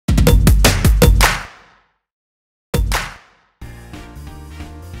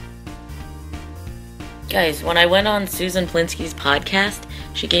Guys, when I went on Susan Plinsky's podcast,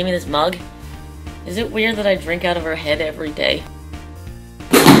 she gave me this mug. Is it weird that I drink out of her head every day?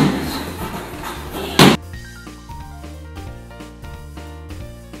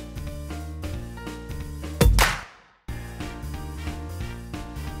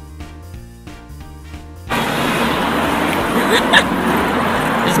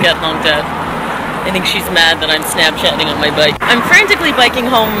 Just got honked at. I think she's mad that I'm Snapchatting on my bike. I'm frantically biking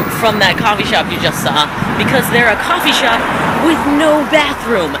home from that coffee shop you just saw because they're a coffee shop with no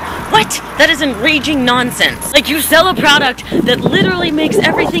bathroom. What? That is enraging nonsense. Like, you sell a product that literally makes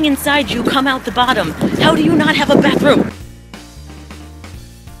everything inside you come out the bottom. How do you not have a bathroom?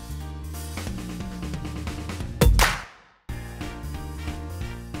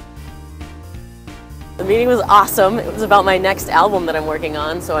 The meeting was awesome. It was about my next album that I'm working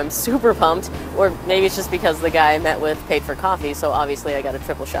on, so I'm super pumped. Or maybe it's just because the guy I met with paid for coffee, so obviously I got a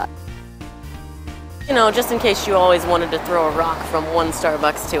triple shot. You know, just in case you always wanted to throw a rock from one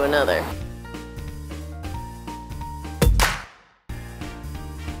Starbucks to another.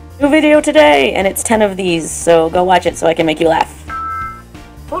 New video today, and it's 10 of these, so go watch it so I can make you laugh.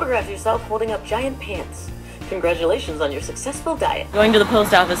 Photograph yourself holding up giant pants. Congratulations on your successful diet. Going to the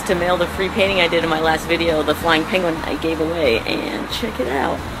post office to mail the free painting I did in my last video, the flying penguin I gave away, and check it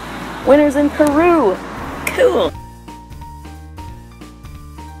out. Winners in Peru. Cool.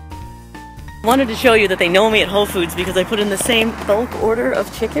 Wanted to show you that they know me at Whole Foods because I put in the same bulk order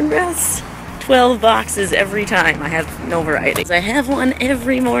of chicken breasts. 12 boxes every time. I have no varieties. I have one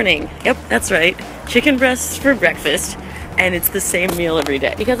every morning. Yep, that's right. Chicken breasts for breakfast, and it's the same meal every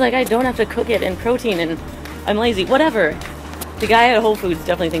day. Because, like, I don't have to cook it in protein and I'm lazy, whatever. The guy at Whole Foods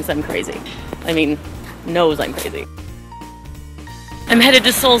definitely thinks I'm crazy. I mean, knows I'm crazy. I'm headed to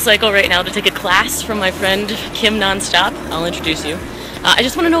SoulCycle right now to take a class from my friend KymNonStop. I'll introduce you. I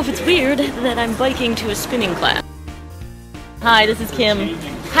just want to know if it's weird that I'm biking to a spinning class. Hi, this is Kim.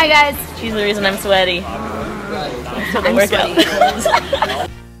 Hi guys. She's the reason I'm sweaty. So they work out.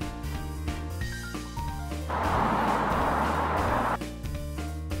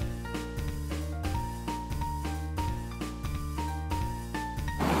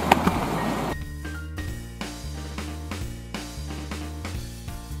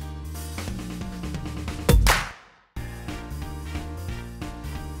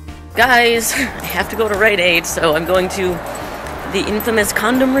 Guys, I have to go to Rite Aid, so I'm going to the infamous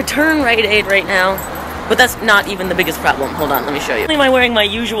condom return Rite Aid right now. But that's not even the biggest problem. Hold on, let me show you. Why am I wearing my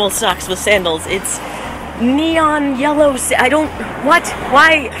usual socks with sandals? It's neon yellow. I don't... What?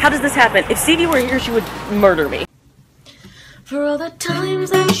 Why? How does this happen? If Stevie were here, she would murder me. For all the times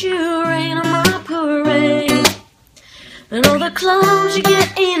that you rain on my parade, and all the clothes you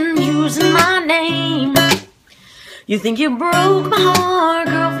get in using my name. You think you broke my heart,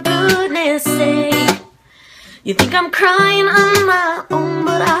 girl, for goodness sake. You think I'm crying on my own,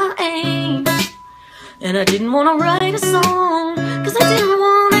 but I ain't. And I didn't want to write a song, cause I didn't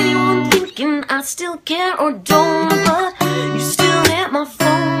want anyone thinking I still care or don't. But you still hit my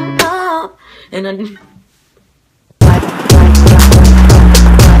phone up, and I...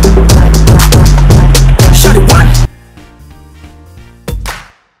 Shut it, what?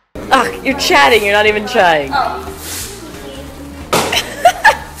 Ugh, you're chatting, you're not even trying. Oh.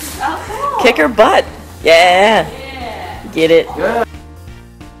 Kick her butt. Yeah. Get it. Yeah.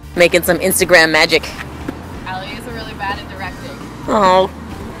 Making some Instagram magic. Allie is really bad at directing. Oh,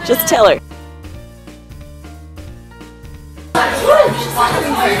 just tell her. It's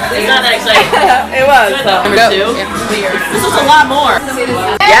not that exciting. It was. Number 2. Yeah. This was a lot more.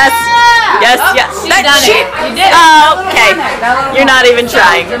 Yes. Yes, yes. She's done it. You did it. Oh, okay. You're not even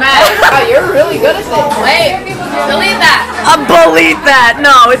trying. Oh, you're really good at this. Wait, delete that. Delete that.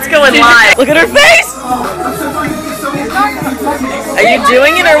 No, it's going live. Look at her face. Are you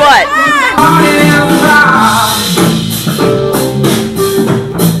doing it or what?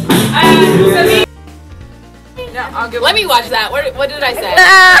 Let me watch that. What did I say?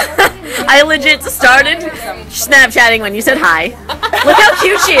 I legit started Snapchatting when you said hi. Look how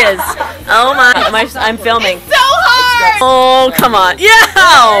cute she is. Oh my, I'm filming. It's so hard! Oh, come on. Yeah!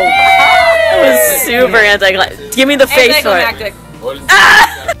 It was super anticlimactic. Give me the face for it.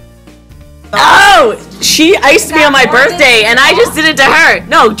 Oh! She iced me on my birthday and I just did it to her.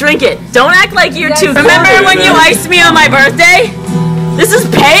 No, drink it. Don't act like you're too. Remember when you iced me on my birthday? This is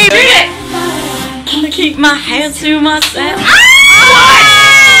pay. Drink it! I'm gonna keep my hands to myself. What?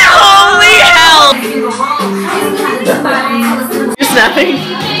 Holy hell! You're snapping?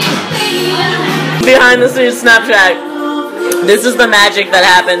 Behind the scenes Snapchat. This is the magic that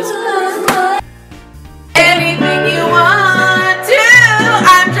happens. Anything you want to,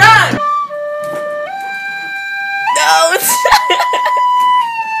 I'm drunk.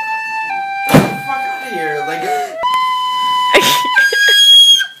 Fuck out of here, like.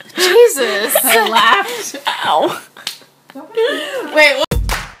 Jesus. I laughed. Ow. Wait, what?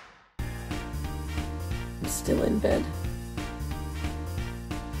 I'm still in bed.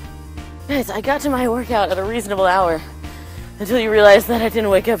 Guys, I got to my workout at a reasonable hour until you realize that I didn't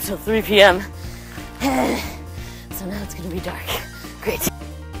wake up till 3 p.m. So now it's gonna be dark. Great.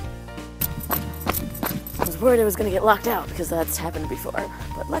 I was worried I was gonna get locked out because that's happened before,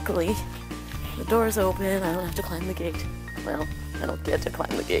 but luckily the door's open. I don't have to climb the gate. Well, I don't get to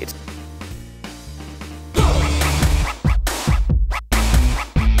climb the gate.